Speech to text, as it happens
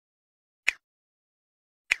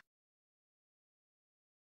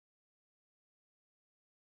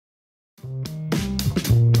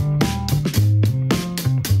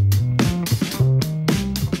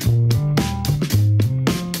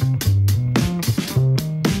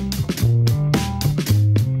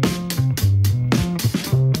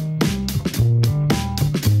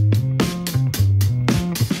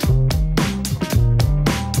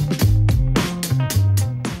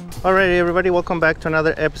Alrighty, everybody, welcome back to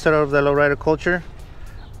another episode of the Lowrider Culture.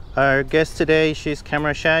 Our guest today, she's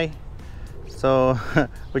camera shy, so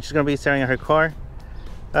we're just gonna be staring at her car.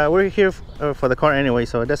 We're here for the car anyway,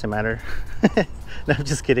 so it doesn't matter. No, I'm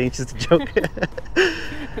just kidding, it's just a joke.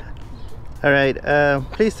 Alright,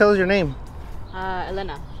 please tell us your name.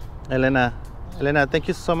 Elena. Elena, thank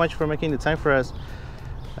you so much for making the time for us.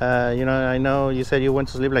 I know you said you went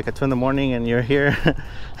to sleep like at 2 in the morning and you're here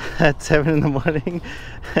at 7 in the morning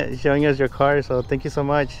showing us your car, so thank you so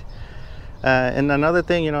much. And another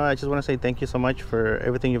thing, I just want to say thank you so much for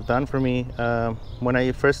everything you've done for me. When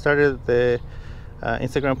I first started the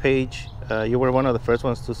Instagram page, you were one of the first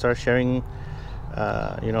ones to start sharing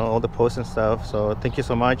all the posts and stuff, so thank you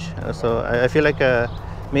so much. So I feel like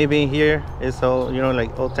me being here is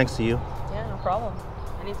all thanks to you. Yeah, no problem.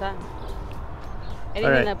 Anytime.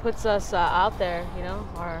 Anything that puts us out there,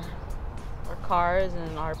 our cars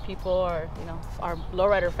and our people, or our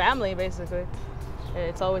lowrider family, basically.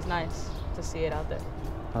 It's always nice to see it out there.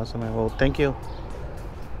 Awesome, man. Well, thank you.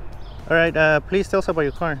 All right, please tell us about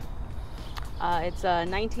your car. It's a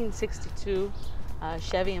 1962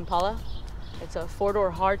 Chevy Impala. It's a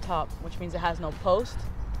 4-door hardtop, which means it has no post.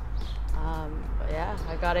 But yeah,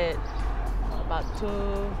 I got it about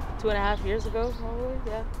two and a half years ago, probably.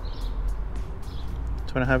 Yeah.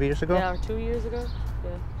 2.5 years ago? Yeah, or 2 years ago.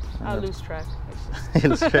 Yeah. I lose track. You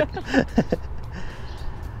lose track.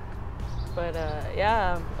 But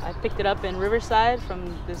yeah, I picked it up in Riverside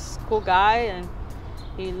from this cool guy, and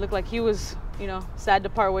he looked like he was, sad to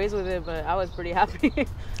part ways with it, but I was pretty happy.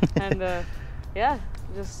 And yeah,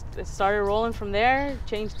 it started rolling from there.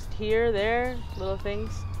 Changed here, there, little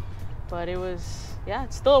things. But it was,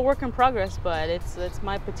 it's still a work in progress, but it's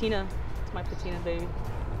my patina. It's my patina, baby.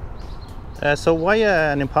 So why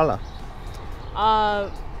an Impala?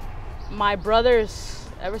 My brothers,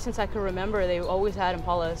 ever since I could remember, they always had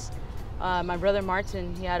Impalas. My brother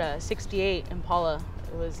Martin, he had a 68 Impala.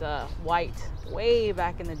 It was white, way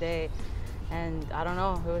back in the day. And I don't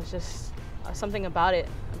know, it was just something about it.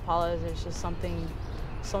 Impalas, there's just something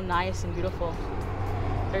so nice and beautiful.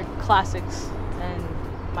 They're classics. And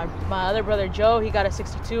my other brother Joe, he got a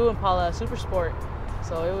 62 Impala Super Sport.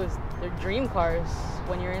 So they're dream cars.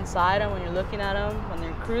 When you're inside them, when you're looking at them, when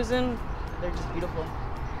they're cruising, they're just beautiful.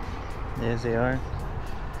 Yes, they are.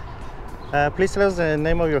 Please tell us the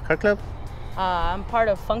name of your car club. I'm part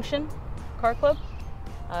of Funktion Car Club.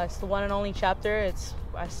 It's the one and only chapter.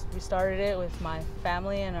 We started it with my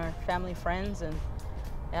family and our family friends, and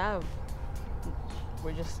yeah,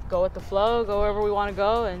 we just go with the flow, go wherever we want to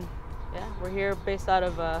go, and yeah, we're here based out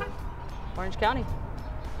of Orange County.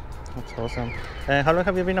 That's awesome. And how long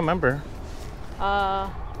have you been a member?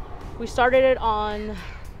 We started it on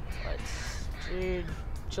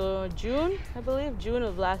June, I believe, June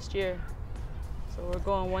of last year. So we're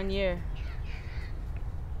going 1 year.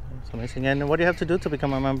 That's amazing. And what do you have to do to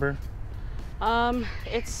become a member?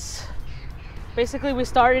 It's basically, we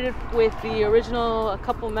started it with the original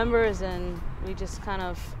couple members, and we just kind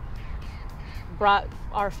of brought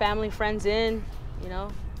our family friends in,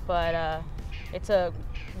 but it's a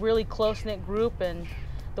really close-knit group, and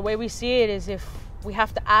the way we see it is if we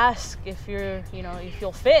have to ask if if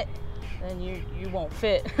you'll fit, then you won't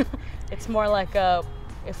fit. It's more like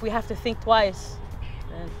if we have to think twice,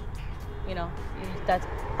 then that's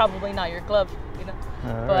probably not your club,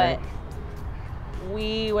 All but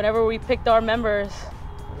right. Whenever we picked our members,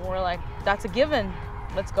 we're like, that's a given,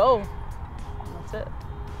 let's go. And that's it.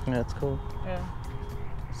 Yeah, that's cool. Yeah.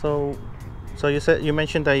 So you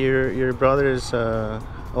mentioned that your brothers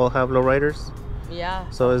all have lowriders. Yeah.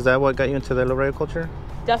 So is that what got you into the lowrider culture?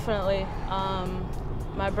 Definitely.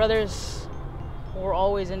 My brothers were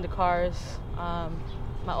always into cars,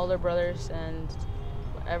 my older brothers, and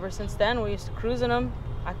ever since then we used to cruise in them.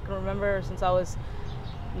 I can remember since I was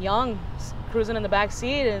young, cruising in the back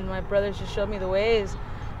seat, and my brothers just showed me the ways.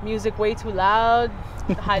 Music way too loud,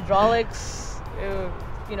 hydraulics,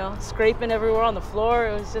 scraping everywhere on the floor.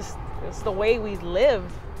 It's the way we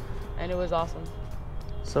lived, and it was awesome.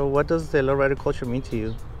 So what does the lowrider culture mean to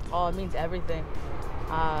you? Oh, it means everything.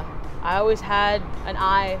 I always had an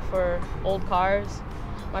eye for old cars.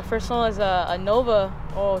 My first one was a Nova.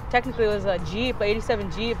 Oh, technically it was a Jeep, an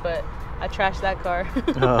 87 Jeep, but I trashed that car.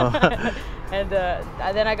 Oh. And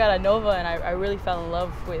then I got a Nova, and I really fell in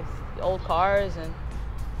love with old cars, and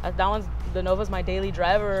the Nova's my daily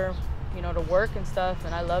driver, to work and stuff,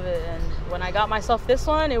 and I love it. And when I got myself this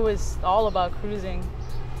one, it was all about cruising,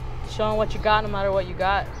 showing what you got no matter what you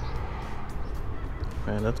got.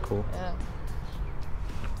 Man, that's cool. Yeah.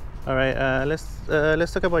 All right,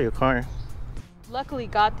 let's talk about your car. Luckily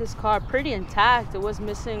got this car pretty intact. It was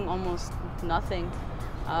missing almost nothing.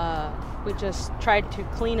 We just tried to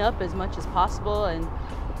clean up as much as possible and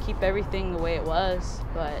keep everything the way it was.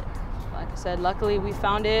 But like I said, luckily we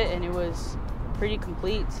found it and it was pretty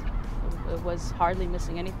complete. It was hardly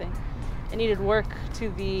missing anything. It needed work to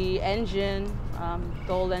the engine.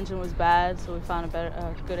 The old engine was bad, so we found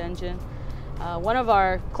a good engine. One of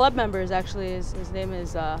our club members, actually, his name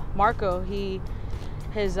is Marco.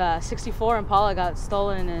 His 64 Impala got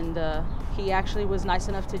stolen, and he actually was nice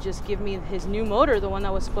enough to just give me his new motor, the one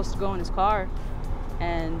that was supposed to go in his car.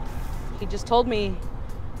 And he just told me,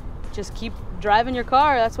 just keep driving your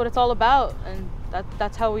car. That's what it's all about. And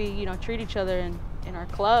that's how we, treat each other in our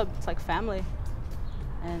club. It's like family.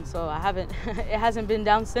 And so it hasn't been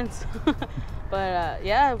down since. But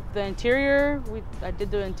yeah, the interior, I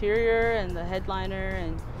did the interior and the headliner,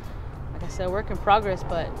 and like I said, work in progress.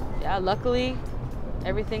 But yeah, luckily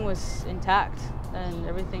everything was intact and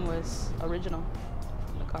everything was original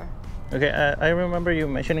in the car. Okay, I remember you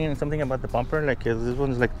mentioning something about the bumper, like this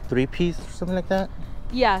one's like 3-piece or something like that?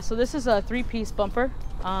 Yeah, so this is a 3-piece bumper.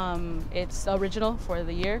 It's original for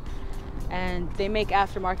the year. And they make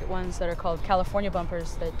aftermarket ones that are called California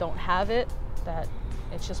bumpers that don't have it, that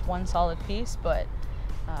it's just one solid piece, but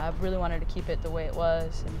I really wanted to keep it the way it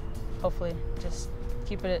was and hopefully just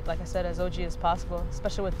keep it, like I said, as OG as possible,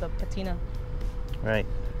 especially with the patina. Right.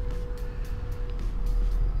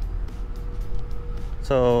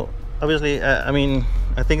 So obviously, I mean,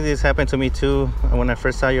 I think this happened to me too when I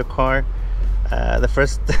first saw your car. The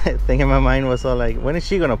first thing in my mind was all like, when is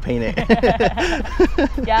she gonna paint it?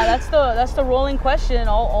 Yeah, that's the rolling question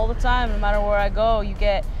all the time. No matter where I go, you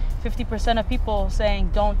get 50% of people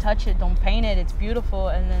saying, don't touch it, don't paint it, it's beautiful.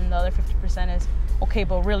 And then the other 50% is, okay,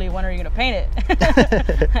 but really, when are you gonna paint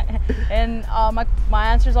it? And my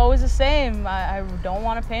answer is always the same. I don't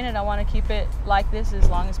want to paint it. I want to keep it like this as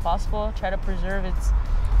long as possible. Try to preserve its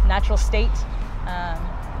natural state,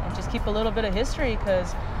 and just keep a little bit of history,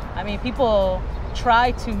 because I mean, people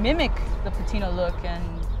try to mimic the patina look,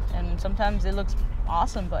 and sometimes it looks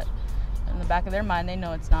awesome, but in the back of their mind, they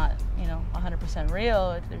know it's not, 100%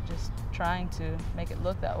 real. They're just trying to make it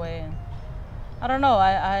look that way. And I don't know,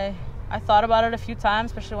 I thought about it a few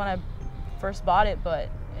times, especially when I first bought it, but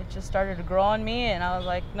it just started to grow on me, and I was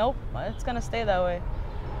like, nope, it's gonna stay that way,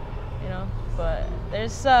 But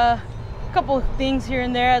there's a couple of things here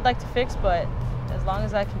and there I'd like to fix, but as long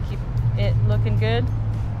as I can keep it looking good,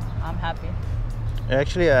 I'm happy.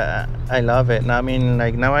 Actually, I love it. I mean,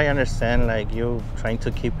 like, now I understand, like, you trying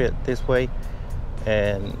to keep it this way,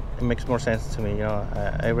 and it makes more sense to me.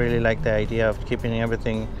 I really like the idea of keeping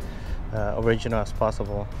everything original as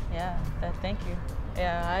possible. Yeah, thank you.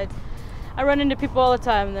 Yeah, I run into people all the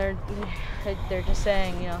time. They're just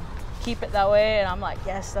saying, keep it that way, and I'm like,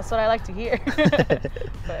 yes, that's what I like to hear.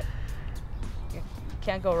 But you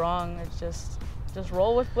can't go wrong. It's just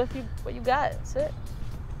roll with what you got. That's it.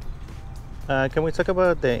 Can we talk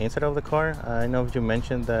about the inside of the car? I know you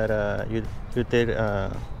mentioned that you did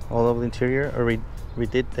all of the interior, or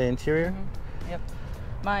redid the interior. Mm-hmm.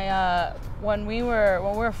 Yep. When we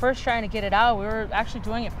were first trying to get it out, we were actually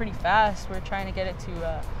doing it pretty fast. We were trying to get it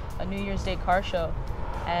to a New Year's Day car show,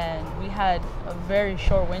 and we had a very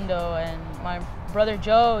short window. And my brother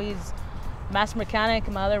Joe, he's a master mechanic,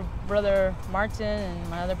 and my other brother Martin and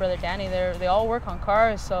my other brother Danny, they all work on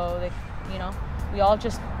cars, so we all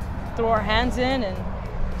just threw our hands in and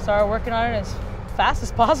started working on it as fast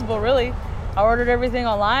as possible, really. I ordered everything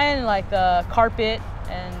online, like the carpet,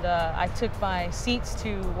 and I took my seats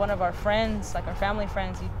to one of our friends, like our family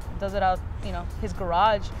friends. He does it out, his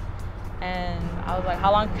garage. And I was like,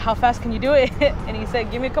 how fast can you do it? And he said,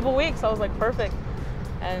 give me a couple weeks. I was like, perfect.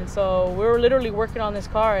 And so we were literally working on this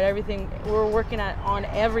car and everything. We were working on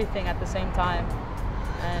everything at the same time.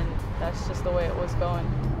 And that's just the way it was going.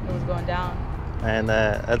 It was going down. And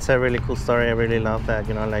that's a really cool story. I really love that.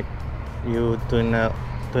 Like you doing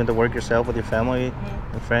the work yourself with your family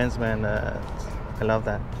and friends, man. I love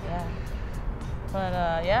that. Yeah.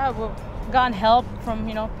 But yeah, we've gotten help from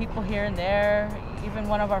people here and there. Even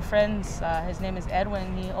one of our friends, his name is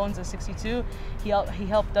Edwin. He owns a 62. He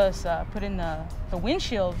helped us put in the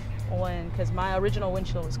windshield because my original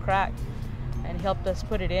windshield was cracked, and he helped us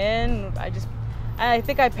put it in. I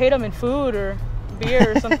think I paid him in food or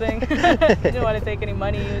beer or something. He didn't want to take any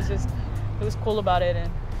money. He was cool about it.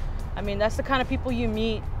 And I mean, that's the kind of people you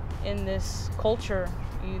meet in this culture.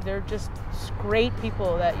 They're just great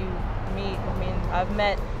people that you meet. I mean, I've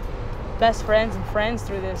met best friends and friends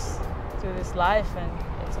through this life, and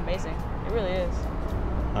it's amazing. It really is.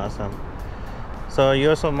 Awesome. So you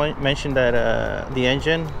also mentioned that the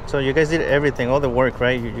engine. So you guys did everything, all the work,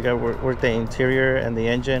 right? You guys worked the interior and the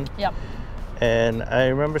engine. Yep. And I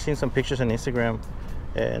remember seeing some pictures on Instagram,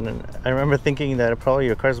 And I remember thinking that probably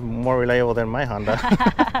your car's more reliable than my Honda.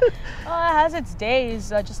 Well, it has its days,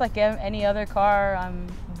 just like any other car.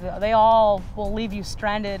 They all will leave you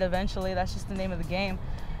stranded eventually. That's just the name of the game.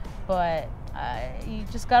 But you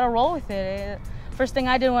just gotta roll with it. First thing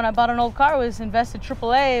I did when I bought an old car was invest in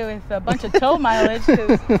AAA with a bunch of tow mileage,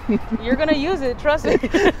 because you're gonna use it, trust me.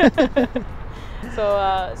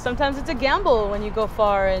 So sometimes it's a gamble when you go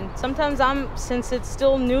far, and sometimes since it's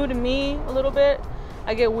still new to me a little bit,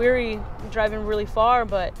 I get weary driving really far.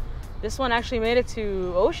 But this one actually made it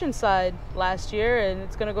to Oceanside last year, and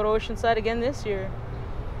it's gonna go to Oceanside again this year.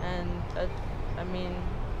 And I mean,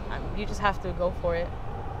 you just have to go for it.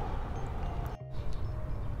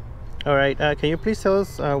 All right, can you please tell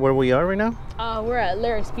us where we are right now? We're at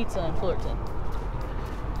Larry's Pizza in Fullerton.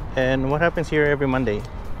 And what happens here every Monday?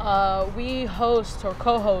 We host or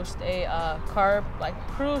co-host a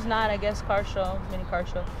cruise night, I guess, mini car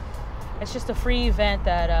show. It's just a free event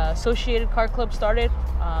that Associated Car Club started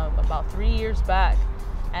about 3 years back,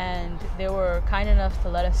 and they were kind enough to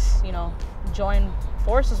let us, join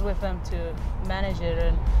forces with them to manage it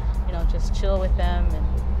and, just chill with them.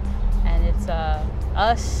 And it's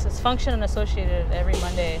it's Funktion and Associated every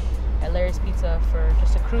Monday at Larry's Pizza for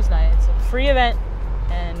just a cruise night. It's a free event,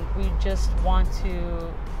 and we just want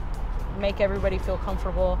to make everybody feel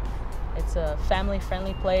comfortable. It's a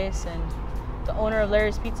family-friendly place, and the owner of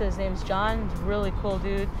Larry's Pizza, his name's John. He's a really cool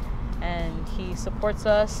dude, and he supports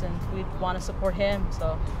us, and we want to support him.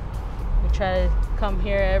 So we try to come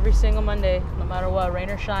here every single Monday, no matter what, rain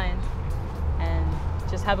or shine, and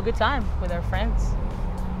just have a good time with our friends.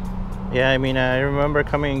 Yeah, I mean, I remember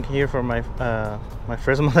coming here for my my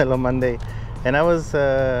first Modelo Monday, and I was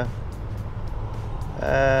well,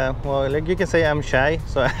 like you can say I'm shy,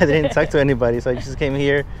 so I didn't talk to anybody. So I just came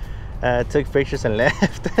here, took pictures and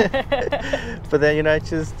left. But then, I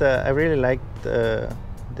really liked the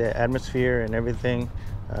atmosphere and everything.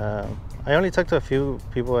 I only talked to a few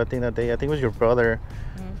people. I think it was your brother,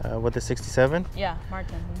 with the 67. Yeah,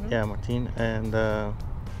 Martin. Mm-hmm. Yeah, Martin. And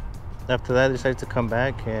after that, I decided to come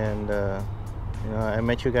back, and I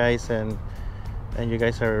met you guys, and you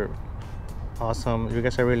guys are awesome. You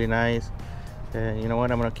guys are really nice. And you know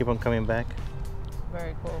what? I'm gonna keep on coming back.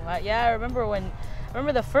 Very cool. Yeah, I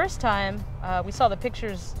remember the first time we saw the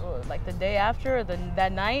pictures, like the day after,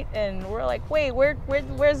 that night, and we're like, wait,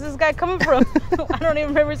 where's this guy coming from? I don't even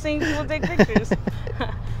remember seeing people take pictures.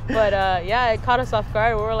 But yeah, it caught us off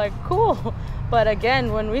guard. We were like, cool. But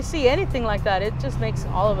again, when we see anything like that, it just makes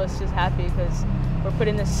all of us just happy, because we're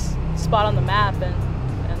putting this spot on the map, and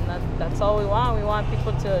that's all we want. We want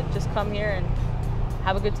people to just come here and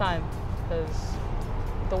have a good time, because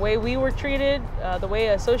the way we were treated, the way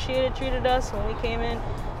Associated treated us when we came in,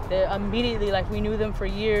 they immediately, like, we knew them for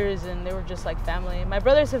years, and they were just like family. My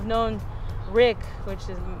brothers have known Rick, which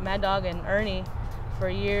is Mad Dog, and Ernie for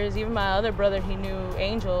years. Even my other brother, he knew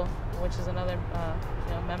Angel, which is another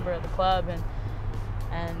member of the club, and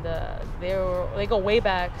they go way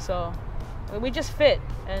back. So we just fit,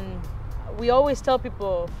 and we always tell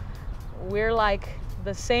people we're like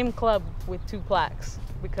the same club with two plaques,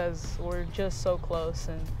 because we're just so close,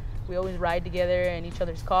 and we always ride together in each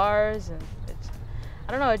other's cars, and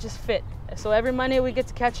I don't know, it just fit. So every Monday we get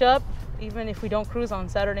to catch up, even if we don't cruise on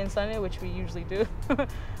Saturday and Sunday, which we usually do.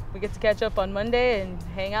 We get to catch up on Monday and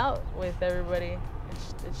hang out with everybody.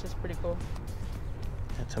 It's just pretty cool.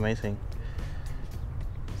 That's amazing.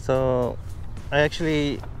 So I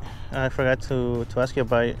forgot to ask you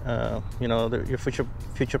about your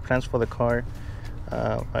future plans for the car.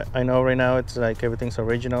 I know right now it's like everything's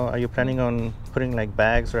original. Are you planning on putting like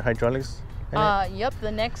bags or hydraulics in it? Yep.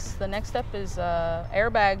 The next step is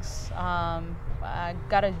airbags. I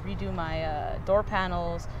gotta redo my door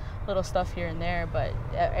panels, little stuff here and there, but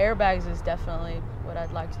airbags is definitely what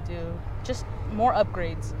I'd like to do. Just more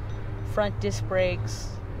upgrades, front disc brakes,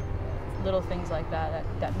 little things like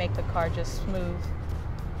that make the car just smooth.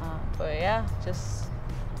 But yeah, just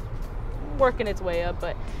working its way up.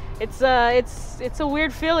 But it's a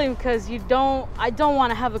weird feeling, because I don't want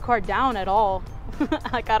to have the car down at all.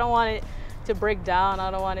 Like, I don't want it to break down. I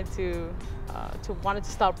don't want it to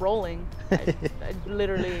stop rolling. I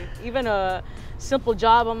literally, even a simple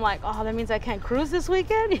job, I'm like, oh, that means I can't cruise this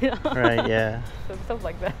weekend, Right, yeah. So stuff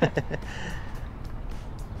like that.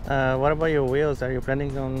 What about your wheels? Are you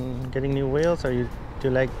planning on getting new wheels, or do you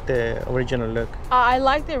like the original look? I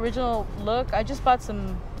like the original look. I just bought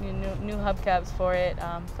some new hubcaps for it,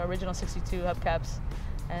 the original 62 hubcaps,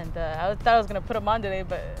 and I thought I was gonna put them on today,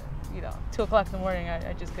 but you know, 2 o'clock in the morning,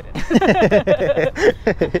 I just couldn't.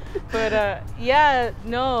 But yeah,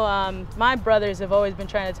 no, my brothers have always been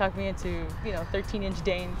trying to talk me into, you know, 13-inch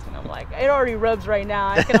Danes, and I'm like, it already rubs right now.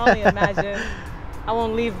 I can only imagine. I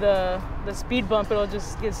won't leave the speed bump, it'll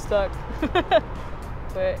just get stuck.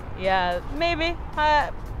 But yeah, maybe.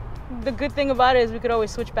 The good thing about it is we could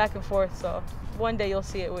always switch back and forth, so one day you'll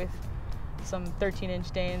see it with some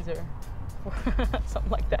 13-inch Danes or something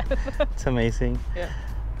like that. It's amazing. Yeah.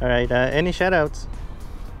 All right, any shout outs?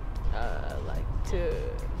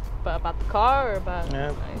 About the car or about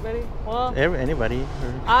anybody? Well, anybody.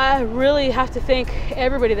 I really have to thank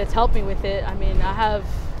everybody that's helped me with it. I mean, I have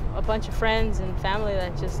a bunch of friends and family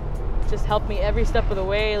that just helped me every step of the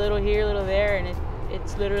way, a little here, a little there, and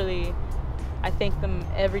it's literally, I thank them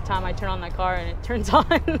every time I turn on that car and it turns on.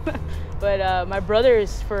 But my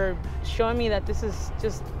brothers for showing me that this is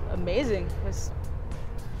just amazing. This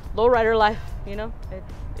lowrider life, you know,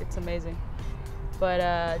 it's amazing. But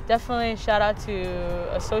definitely shout out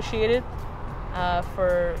to Associated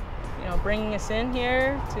for, you know, bringing us in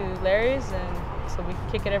here to Larry's, and so we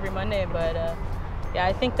can kick it every Monday. But yeah,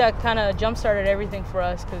 I think that kind of jump-started everything for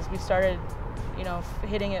us, because we started, you know,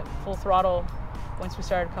 hitting it full throttle once we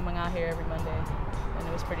started coming out here every Monday, and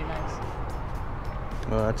it was pretty nice.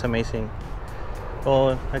 Well, that's amazing.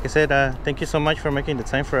 Well, like I said, thank you so much for making the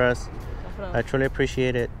time for us. Definitely. I truly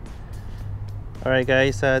appreciate it. All right,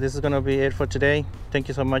 guys, this is gonna be it for today. Thank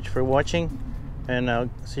you so much for watching, and I'll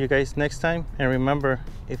see you guys next time. And remember,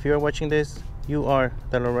 if you're watching this, you are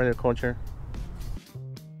the Lowrider Culture.